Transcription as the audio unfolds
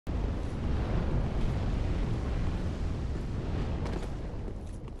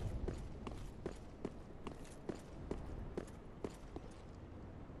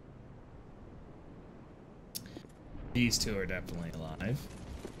These two are definitely alive.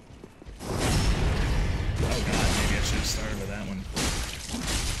 Oh god, maybe I should have started with that one.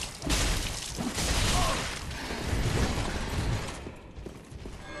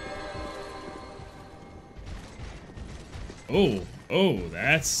 Oh,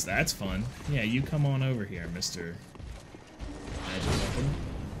 that's fun. Yeah, you come on over here, Mr. Magic Weapon.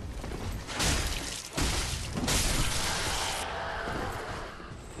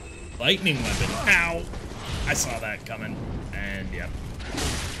 Lightning weapon. Ow! I saw that coming, and yep.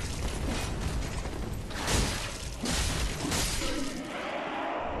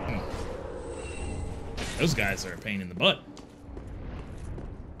 Those guys are a pain in the butt.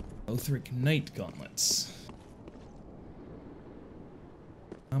 Lothric Knight Gauntlets.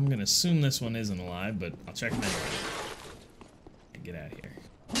 I'm gonna assume this one isn't alive, but I'll check it anyway. Get out of here.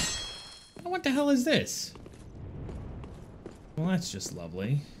 Oh, what the hell is this? Well, that's just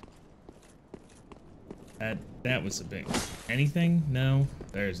lovely. That was a big... Anything? No?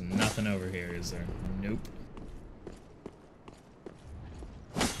 There's nothing over here, is there? Nope.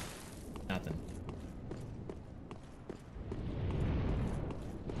 Nothing.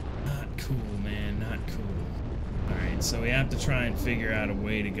 Not cool, man. Not cool. Alright, so we have to try and figure out a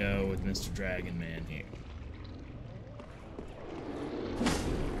way to go with Mr. Dragon Man here.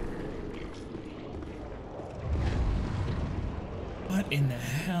 What in the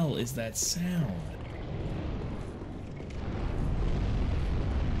hell is that sound?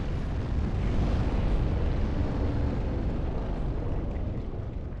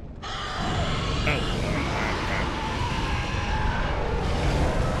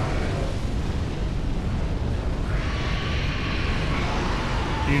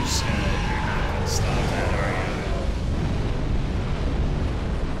 You're not gonna stop that, are you?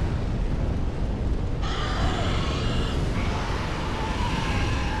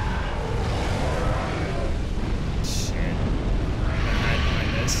 Shit. I'm gonna hide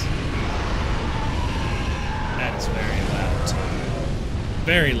behind this. That is very loud, too.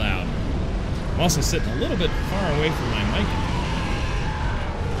 Very loud. I'm also sitting a little bit far away from my mic.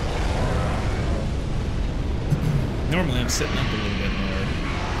 Normally I'm sitting up a little bit more.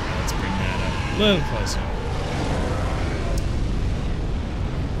 Let's bring that up a little closer.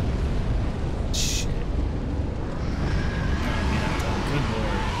 Shit. Good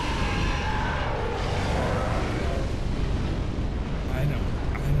lord. I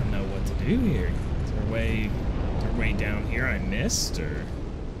don't know what to do here. Is there a way down here I missed, or?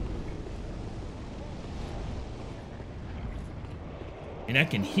 I mean, I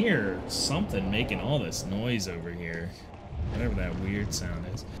can hear something making all this noise over here. Whatever that weird sound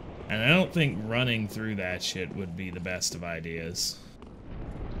is. And I don't think running through that shit would be the best of ideas.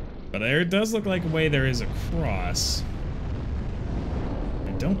 But there does look like a way there is a cross.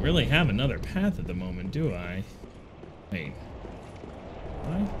 I don't really have another path at the moment, do I? Wait.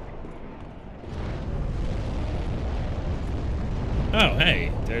 What? Oh,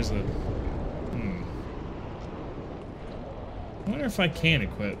 hey, there's a... I wonder if I can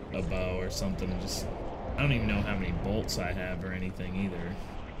equip a bow or something. Just, I don't even know how many bolts I have or anything either.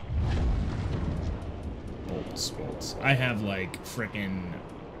 Bolts. I have like frickin'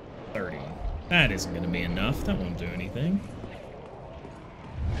 30. That isn't gonna be enough. That won't do anything.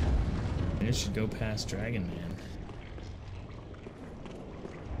 I just should go past Dragon Man.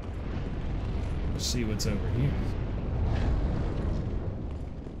 Let's see what's over here.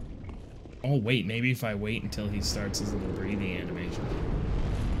 Oh wait, maybe if I wait until he starts his little breathing animation.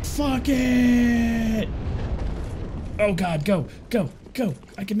 Fuck it! Oh god, go!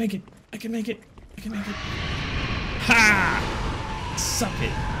 I can make it! I can make it! Ha! Suck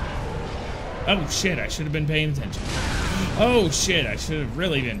it! Oh shit, I should have been paying attention. Oh shit, I should have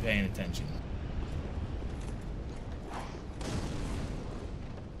really been paying attention.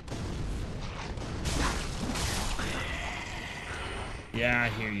 Yeah, I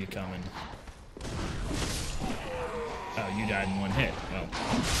hear you coming. Oh, you died in one hit. Well,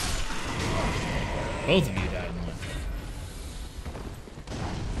 both of you died in one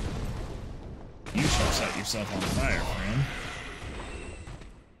hit. You should set yourself on fire, friend.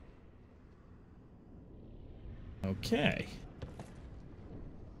 Okay.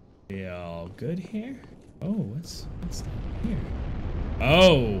 We all good here? Oh, what's down here?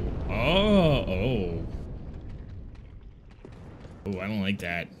 Oh, I don't like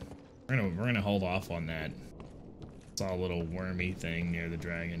that. We're gonna hold off on that. Saw a little wormy thing near the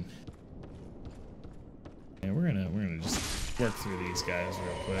dragon. Yeah, we're gonna just work through these guys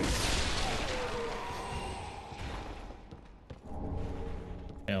real quick.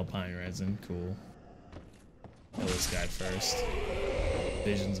 Alpine resin, cool. Kill this guy first.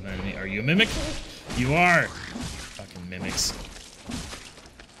 Visions of enemy. Are you a mimic? You are! Fucking mimics.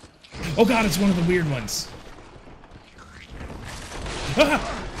 Oh god, it's one of the weird ones.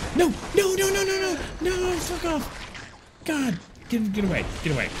 Ah! No! No, no, no, no, no! No, fuck off! God! Get away.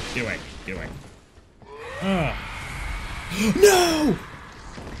 Get away. Get away. Get away. No!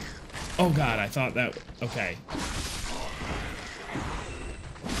 Oh god, I thought that... Okay.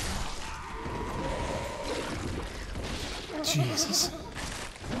 Jesus.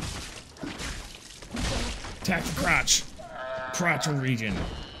 Attack the crotch. Crotchal region.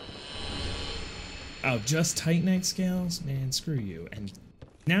 Oh, just Titanite scales? Man, screw you. And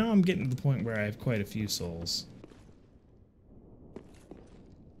now I'm getting to the point where I have quite a few souls.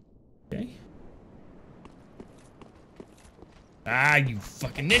 Okay. Ah, you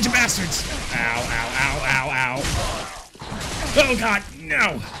fucking ninja bastards! Ow, ow, ow, ow, ow. Oh god,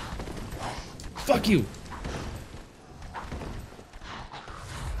 no! Fuck you!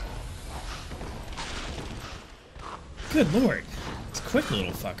 Good lord. It's quick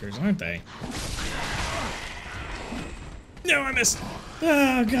little fuckers, aren't they? No, I missed!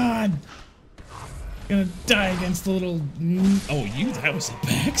 Oh god! Gonna die against the little... Oh, that was a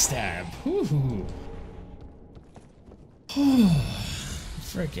backstab. Ooh. Oh,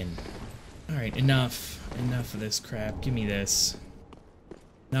 frickin'. Alright, enough. Enough of this crap. Give me this.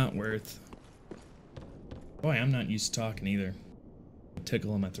 Not worth. Boy, I'm not used to talking either.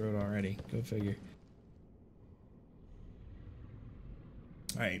 Tickle in my throat already. Go figure.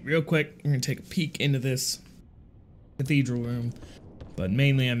 Alright, real quick, we're gonna take a peek into this cathedral room. But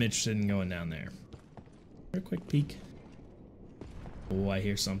mainly I'm interested in going down there. Real quick peek. Oh, I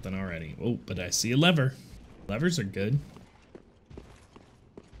hear something already. Oh, but I see a lever. Levers are good.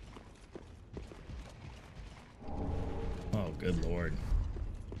 Oh, good lord.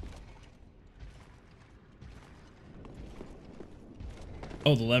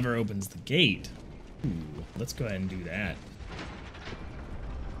 Oh, the lever opens the gate. Ooh, let's go ahead and do that.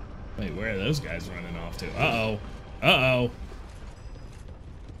 Wait, where are those guys running off to? Uh-oh. Uh-oh.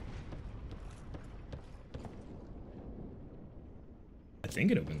 I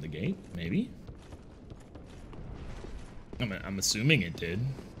think it opened the gate, maybe. I'm assuming it did.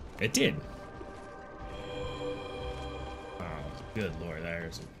 It did. Oh, good lord,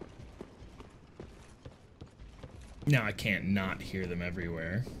 there's... Now I can't not hear them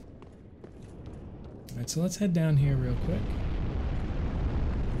everywhere. Alright, so let's head down here real quick.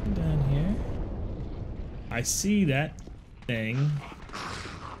 Down here. I see that thing.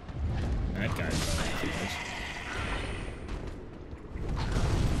 That guy's probably close.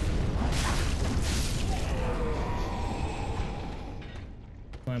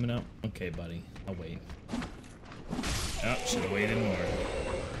 Climbing up. Okay, buddy. I'll wait. Oh, should have waited more.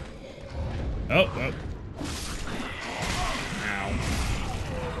 Oh, oh. Ow.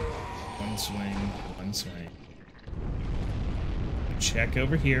 One swing, one swing. Check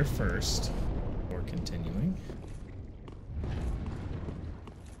over here first before continuing.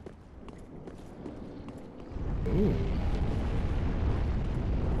 Ooh.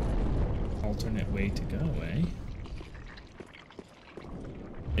 Alternate way to go, eh?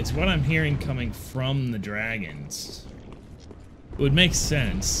 It's what I'm hearing coming from the dragons. It would make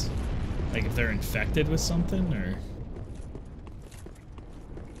sense. Like if they're infected with something, or...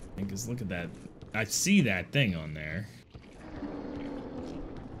 Because look at that. I see that thing on there.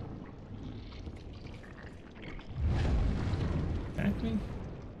 Attack me?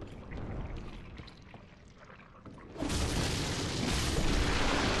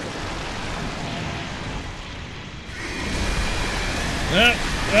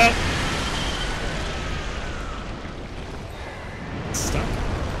 Well. It's stuck.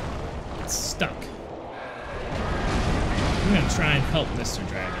 It's stuck. I'm gonna try and help Mr.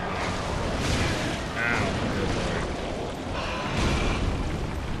 Dragon. Ow, good lord.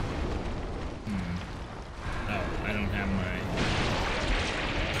 Oh, I don't have my...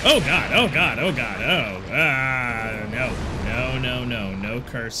 Oh god, oh god, oh god, oh. No. No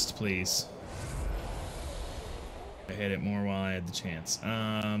cursed, please. I hit it more while I had the chance.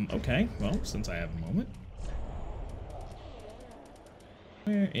 Okay, well, since I have a moment.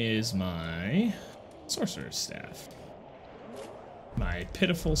 Where is my sorcerer's staff? My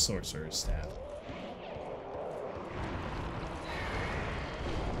pitiful sorcerer's staff.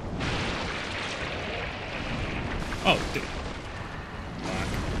 Oh, dude.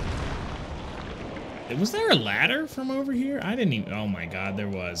 Was there a ladder from over here? I didn't even... Oh my god, there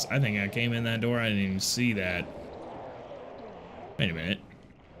was. I think I came in that door, I didn't even see that. Wait a minute.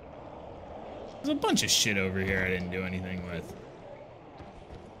 There's a bunch of shit over here I didn't do anything with.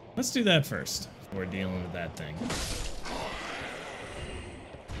 Let's do that first, before dealing with that thing.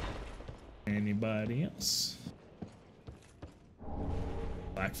 Anybody else?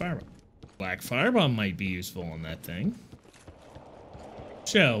 Black firebomb. Black firebomb might be useful on that thing.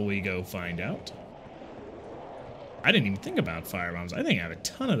 Shall we go find out? I didn't even think about firebombs. I think I have a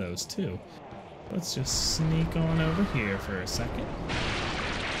ton of those too. Let's just sneak on over here for a second.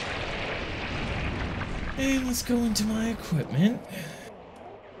 And let's go into my equipment.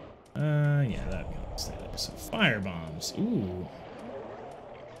 Yeah, that goes there. So firebombs. Ooh.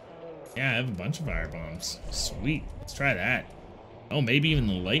 Yeah, I have a bunch of firebombs. Sweet. Let's try that. Oh, maybe even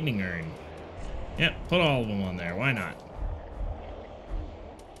the lightning urn. Yep, put all of them on there. Why not?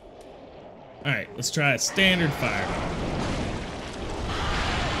 Alright, let's try a standard firebomb.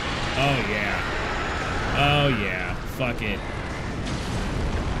 Oh, yeah. Oh, yeah. Fuck it.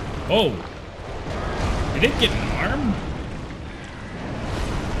 Oh! Did it get an arm?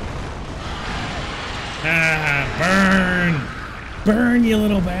 Ah, burn! Burn, you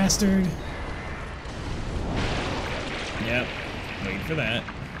little bastard! Yep. Wait for that.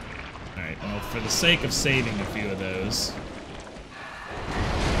 Alright, well, for the sake of saving a few of those.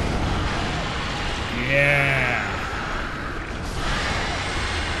 Yeah!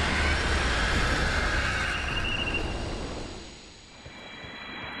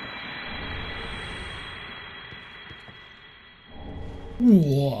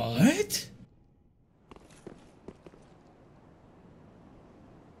 What?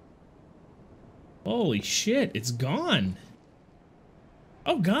 Holy shit, it's gone.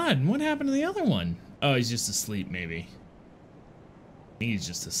 Oh god, what happened to the other one? Oh, he's just asleep, maybe. I think he's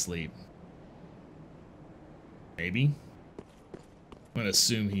just asleep. Maybe? I'm gonna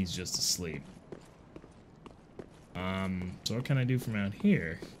assume he's just asleep. So what can I do from out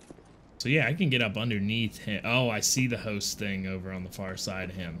here? So yeah, I can get up underneath him. Oh, I see the host thing over on the far side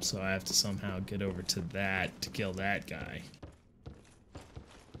of him, so I have to somehow get over to that to kill that guy.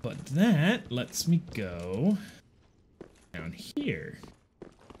 But that lets me go down here.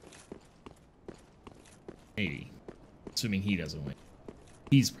 Maybe. Assuming he doesn't wake.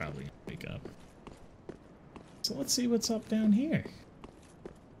 He's probably gonna wake up. So let's see what's up down here.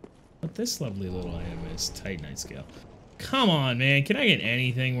 What this lovely little item is. Titanite scale. Come on, man. Can I get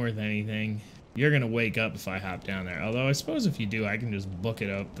anything worth anything? You're gonna wake up if I hop down there. Although I suppose if you do, I can just book it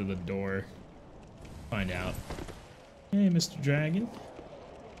up to the door. Find out. Hey, Mr. Dragon.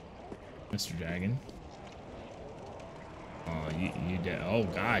 Mr. Dragon. Oh, you dead. Oh,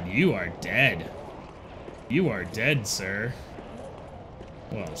 God. You are dead. You are dead, sir.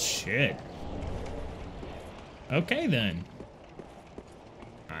 Well, shit. Okay, then.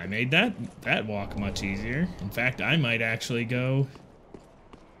 I made that walk much easier. In fact, I might actually go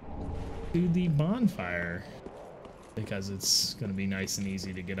to the bonfire because it's gonna be nice and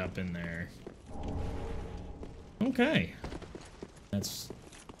easy to get up in there. Okay. That's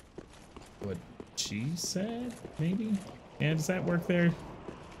what she said, maybe? Yeah, does that work there?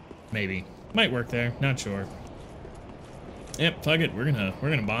 Maybe. Might work there, not sure. Yep, fuck it, we're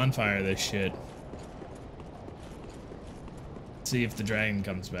gonna bonfire this shit. See if the dragon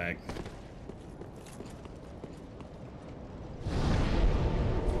comes back.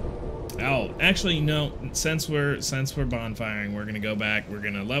 Oh, actually, no. Since we're bonfiring, we're gonna go back. We're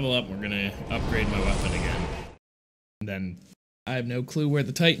gonna level up. We're gonna upgrade my weapon again. And then I have no clue where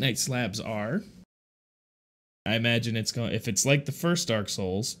the Titanite slabs are. I imagine it's going. If it's like the first Dark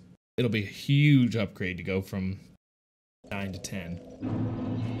Souls, it'll be a huge upgrade to go from 9 to 10.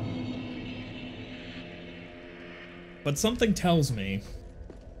 But something tells me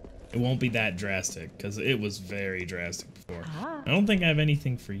it won't be that drastic, because it was very drastic before. I don't think I have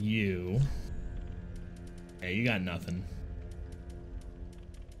anything for you. Hey, you got nothing.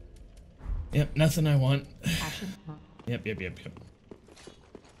 Yep, nothing I want. Yep. In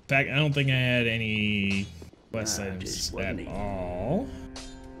fact, I don't think I had any quest items at all.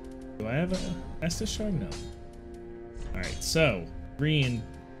 Do I have a Estus shard? No. Alright, so, green,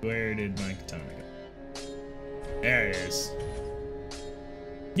 where did my katana go? There it is.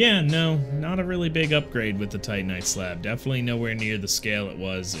 Yeah, no, not a really big upgrade with the Titanite slab. Definitely nowhere near the scale it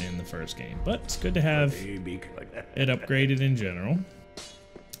was in the first game. But it's good to have it upgraded in general.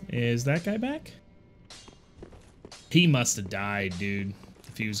 Is that guy back? He must have died, dude.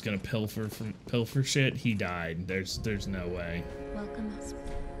 If he was gonna pilfer shit, he died. There's no way. Welcome,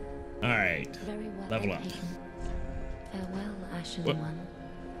 Alright. Level up. Farewell, Ashen One.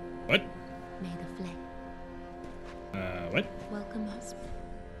 What? May the flame. What? Welcome, husband.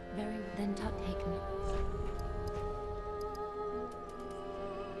 Very then taken.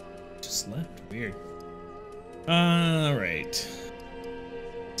 Just left. Weird. Alright.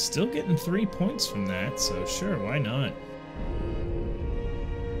 Still getting 3 points from that, so sure, why not?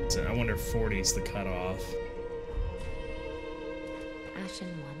 So I wonder if 40 is the cutoff. Ashen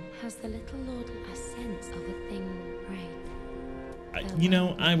One, has the little Lord a sense of a thing great? You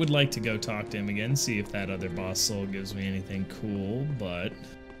know, I would like to go talk to him again, see if that other boss soul gives me anything cool, but...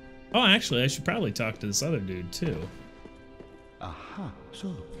 Oh, actually, I should probably talk to this other dude, too. Aha,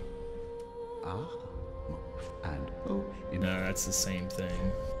 so. Ah, and oh, No, that's the same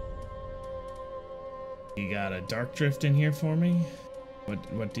thing. You got a dark drift in here for me?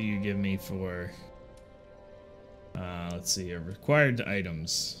 What do you give me for... let's see here. Required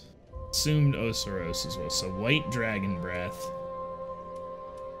items. Assumed Osaros as well. So white dragon breath.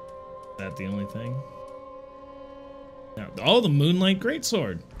 Is that the only thing? No. Oh, the moonlight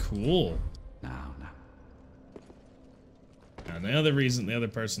greatsword. Cool. now. And the other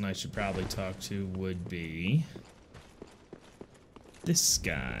person I should probably talk to would be this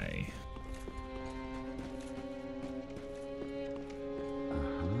guy.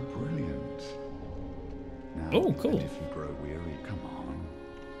 Brilliant. Now, Oh, cool. and if you grow weary, come on.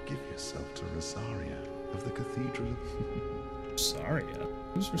 Give yourself to Rosaria of the Cathedral. Rosaria?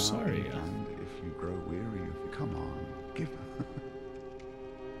 Who's Rosaria? And if you grow weary, come on. Give.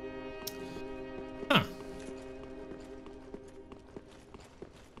 Huh.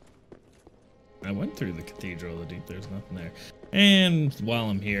 I went through the Cathedral of the Deep. There's nothing there. And while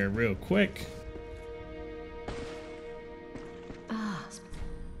I'm here, real quick. Asp.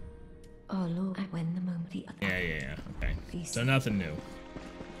 Oh Lord, when the moment the other. Yeah. Okay. So nothing new.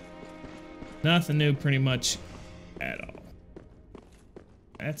 Nothing new pretty much at all.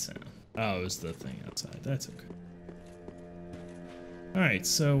 That sound. Oh, it was the thing outside. That's okay. Alright,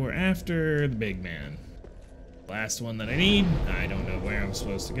 so we're after the big man. Last one that I need. I don't know where I'm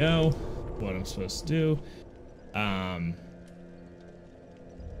supposed to go. What I'm supposed to do.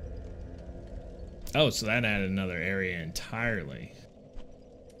 Oh, so that added another area entirely.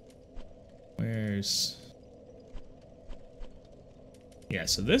 Where's... Yeah,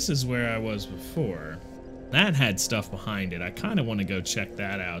 so this is where I was before. That had stuff behind it. I kind of want to go check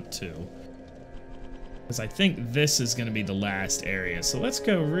that out too. Because I think this is going to be the last area. So let's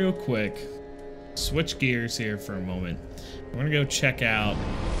go real quick. Switch gears here for a moment. We're going to go check out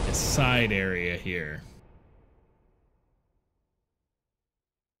this side area here.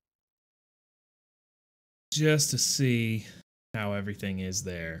 Just to see how everything is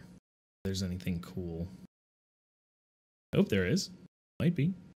there. If there's anything cool. Hope there is. Might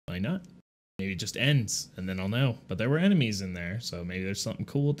be. Might not. Maybe it just ends, and then I'll know. But there were enemies in there, so maybe there's something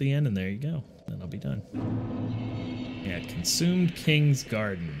cool at the end, and there you go. Then I'll be done. Yeah, Consumed King's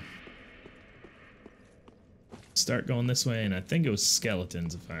Garden. Start going this way, and I think it was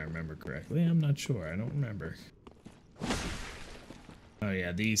skeletons, if I remember correctly. I'm not sure. I don't remember. Oh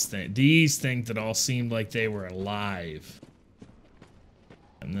yeah, these things that all seemed like they were alive.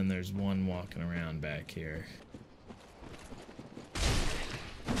 And then there's one walking around back here.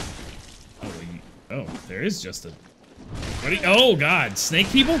 Oh, there is just a... What? Oh God, snake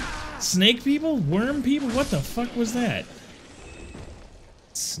people? Snake people? Worm people? What the fuck was that?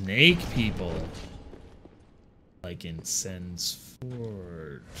 Snake people. Like in Sen's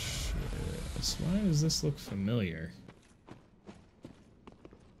Forge. Why does this look familiar?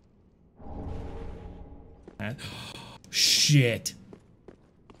 Shit.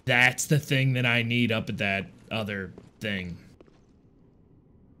 That's the thing that I need up at that other thing.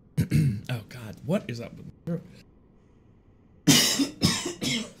 Oh God, what is up with my throat?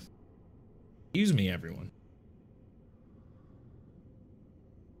 Excuse me, everyone.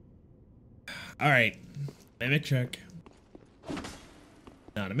 Alright. Mimic check.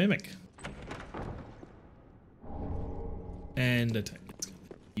 Not a mimic. And attack.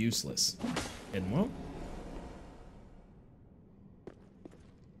 Useless. Hidden well.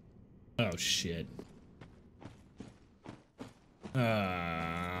 Oh shit.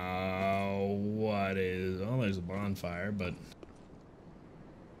 What is... Oh, there's a bonfire, but...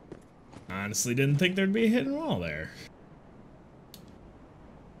 Honestly didn't think there'd be a hidden wall there.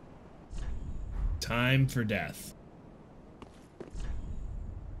 Time for death.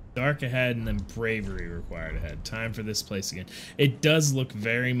 Dark ahead and then bravery required ahead. Time for this place again. It does look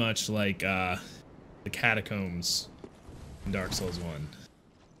very much like the catacombs in Dark Souls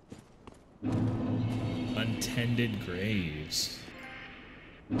 1. Untended graves.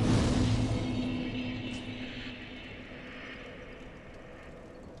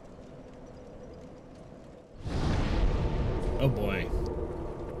 Oh boy.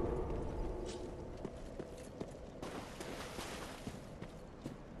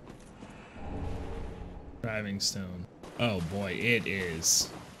 Driving stone. Oh boy, it is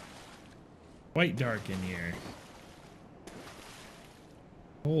quite dark in here.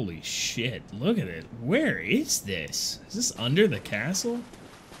 Holy shit, look at it. Where is this? Is this under the castle?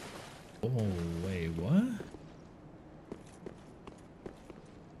 Oh, wait, what?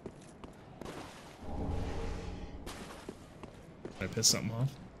 Did I piss something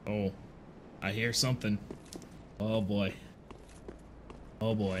off? Oh, I hear something. Oh boy.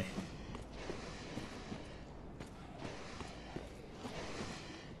 Oh boy.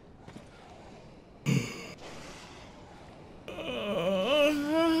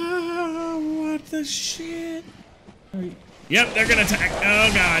 What the shit? Yep, they're gonna attack.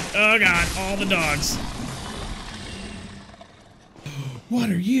 Oh god. Oh god. All the dogs. What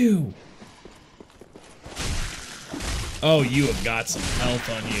are you? Oh, you have got some health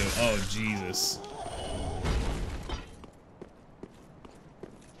on you. Oh, Jesus.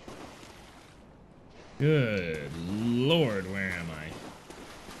 Good Lord, where am I?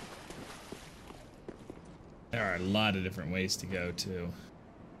 There are a lot of different ways to go, too.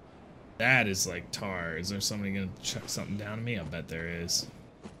 That is like tar. Is there somebody gonna chuck something down to me? I bet there is.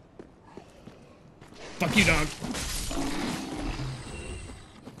 Fuck you, dog!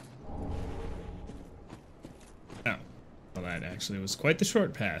 Oh. Well, that actually was quite the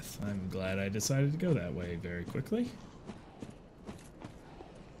short path. I'm glad I decided to go that way very quickly.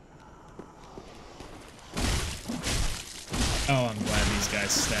 Oh, I'm glad these guys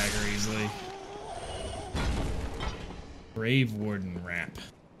stagger easily. Brave Warden Wrap.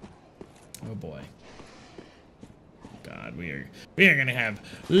 Oh boy. God, we are gonna have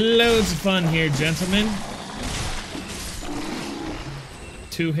loads of fun here, gentlemen.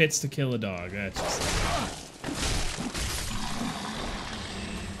 2 hits to kill a dog. That's just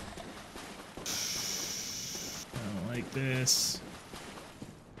I don't like this.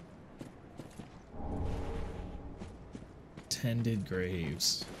 Tended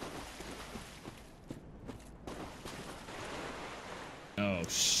graves. Oh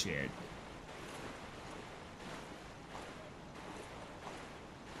shit.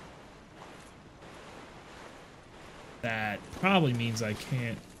 That probably means I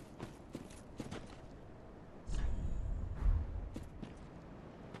can't.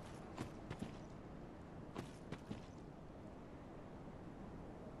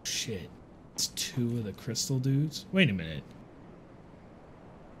 Shit. It's 2 of the crystal dudes. Wait a minute.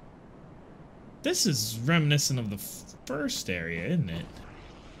 This is reminiscent of the first area, isn't it?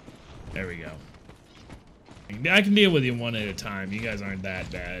 There we go. I can deal with you one at a time. You guys aren't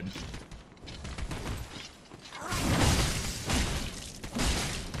that bad.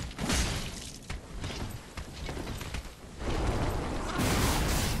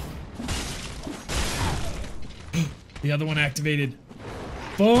 The other one activated.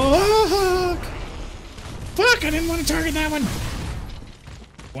 Fuck! Fuck! I didn't want to target that one.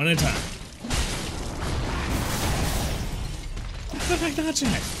 One at a time. How did I dodge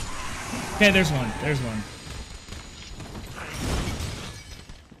that? Okay, there's one. There's one.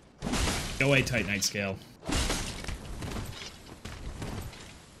 Go away, Titanite Scale.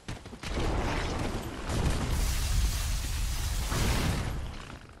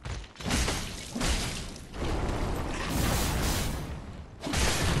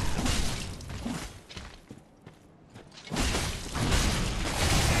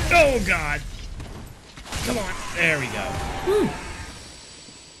 Oh god! Come on, there we go. Woo!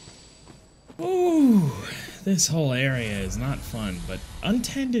 Ooh, this whole area is not fun, but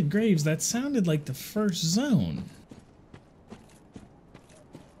untended graves, that sounded like the first zone.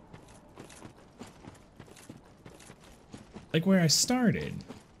 Like where I started.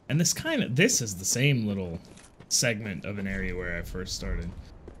 And this is the same little segment of an area where I first started.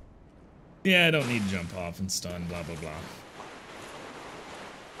 Yeah, I don't need to jump off and stun, blah blah blah.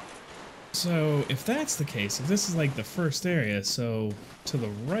 So, if that's the case, if this is like the first area, so to the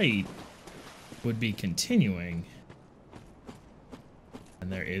right would be continuing. And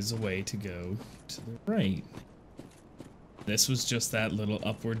there is a way to go to the right. This was just that little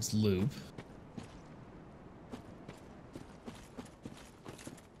upwards loop.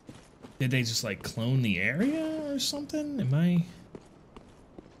 Did they just like clone the area or something? Am I...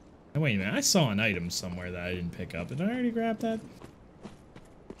 Oh, wait a minute, I saw an item somewhere that I didn't pick up. Did I already grab that?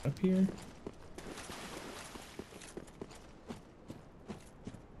 Up here?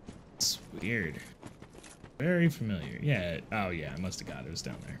 It's weird. Very familiar. Yeah. Oh, yeah. I must have got it. It was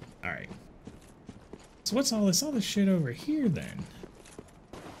down there. All right. So what's all this other shit over here then?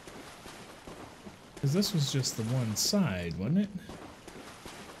 Because this was just the one side, wasn't it?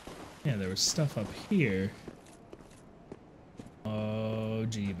 Yeah, there was stuff up here. Oh,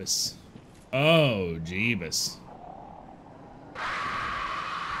 Jeebus. Oh, Jeebus.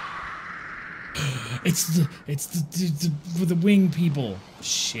 It's the wing people.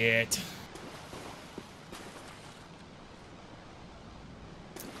 Shit.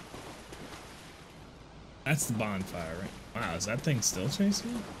 That's the bonfire, right? Wow, is that thing still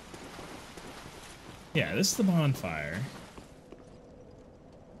chasing me? Yeah, this is the bonfire.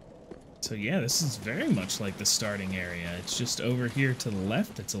 So yeah, this is very much like the starting area. It's just over here to the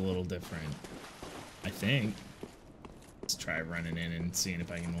left it's a little different. I think. Let's try running in and seeing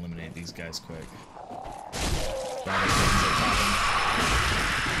if I can eliminate these guys quick. Oh,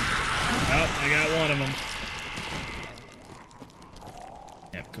 I got one of them.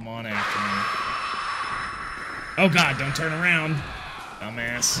 Yep, come on after me. Oh god, don't turn around.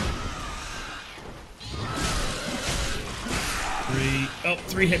 Dumbass.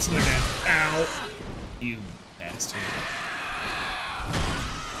 Three hits and they're dead. Ow. You bastard.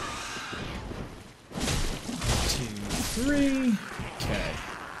 2, 3. Okay.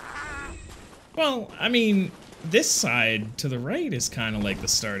 Well, I mean, this side to the right is kind of like the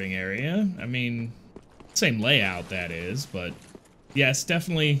starting area. I mean, same layout that is, but yes,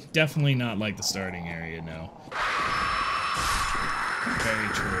 definitely not like the starting area, no. Very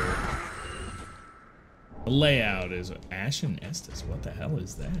true. The layout is Ashen Estus. What the hell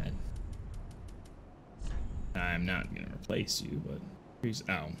is that? I'm not gonna replace you, but here's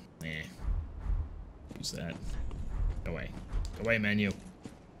use that. Go away. Go away, menu.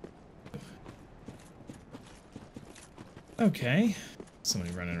 Okay.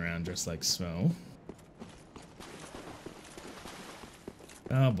 Somebody running around dressed like Smo.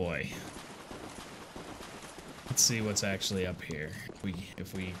 Oh boy. Let's see what's actually up here.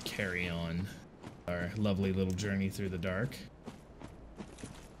 If we carry on our lovely little journey through the dark.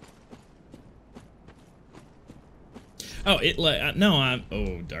 Oh,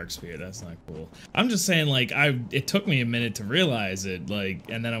 Dark Spirit, that's not cool. I'm just saying, like, it took me a minute to realize it, like,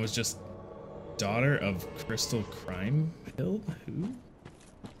 and then I was just Daughter of Crystal Crime Hill? Who?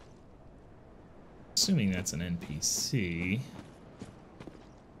 Assuming that's an NPC.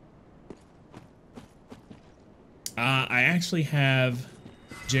 I actually have...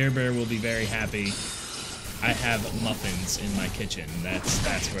 Jer Bear will be very happy. I have muffins in my kitchen.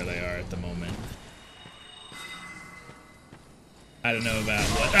 That's where they are at the moment. I don't know about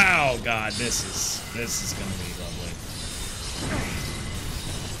what... Oh god, this is gonna be lovely.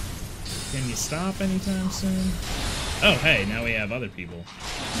 Can you stop anytime soon? Oh hey, now we have other people.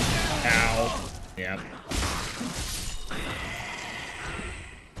 Ow. Yep.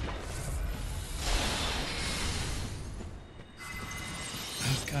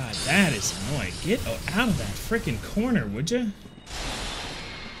 Oh god, that is annoying. Get out of that frickin' corner, would you?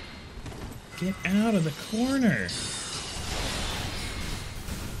 Get out of the corner.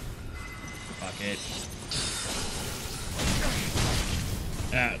 Fuck it.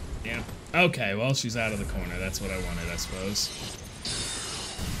 Yeah. Okay, well, she's out of the corner. That's what I wanted, I suppose.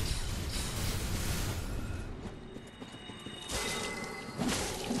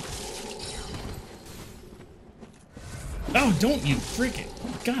 Oh, don't you freaking...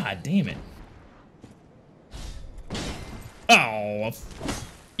 God damn it. Oh,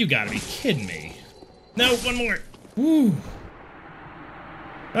 you gotta be kidding me. No, one more. Woo.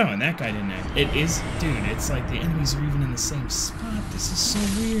 Oh, and that guy didn't act. It is... Dude, it's like the enemies are even in the same spot. This is so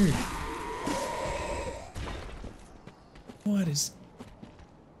weird. What is...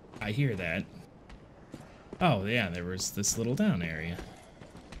 I hear that. Oh, yeah, there was this little down area.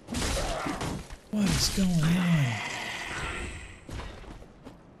 What is going on?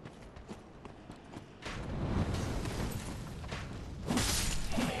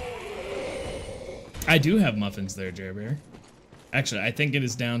 I do have muffins there, Jer Bear. Actually, I think it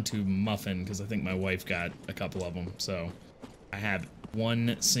is down to muffin, because I think my wife got a couple of them, so I have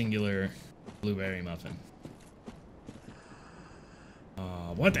one singular blueberry muffin.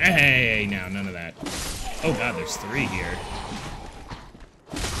 What the... Hey, no, none of that. Oh god, there's 3 here.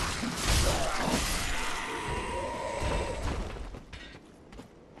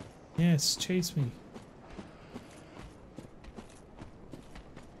 Yes, chase me.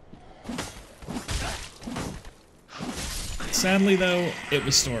 Sadly, though, it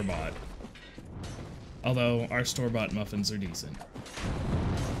was store-bought. Although, our store-bought muffins are decent.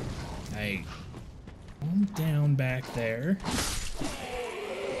 Hey, calm down back there.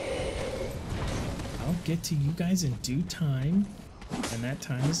 I'll get to you guys in due time, and that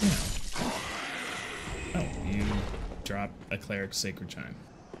time is now. Oh, you dropped a cleric's sacred chime.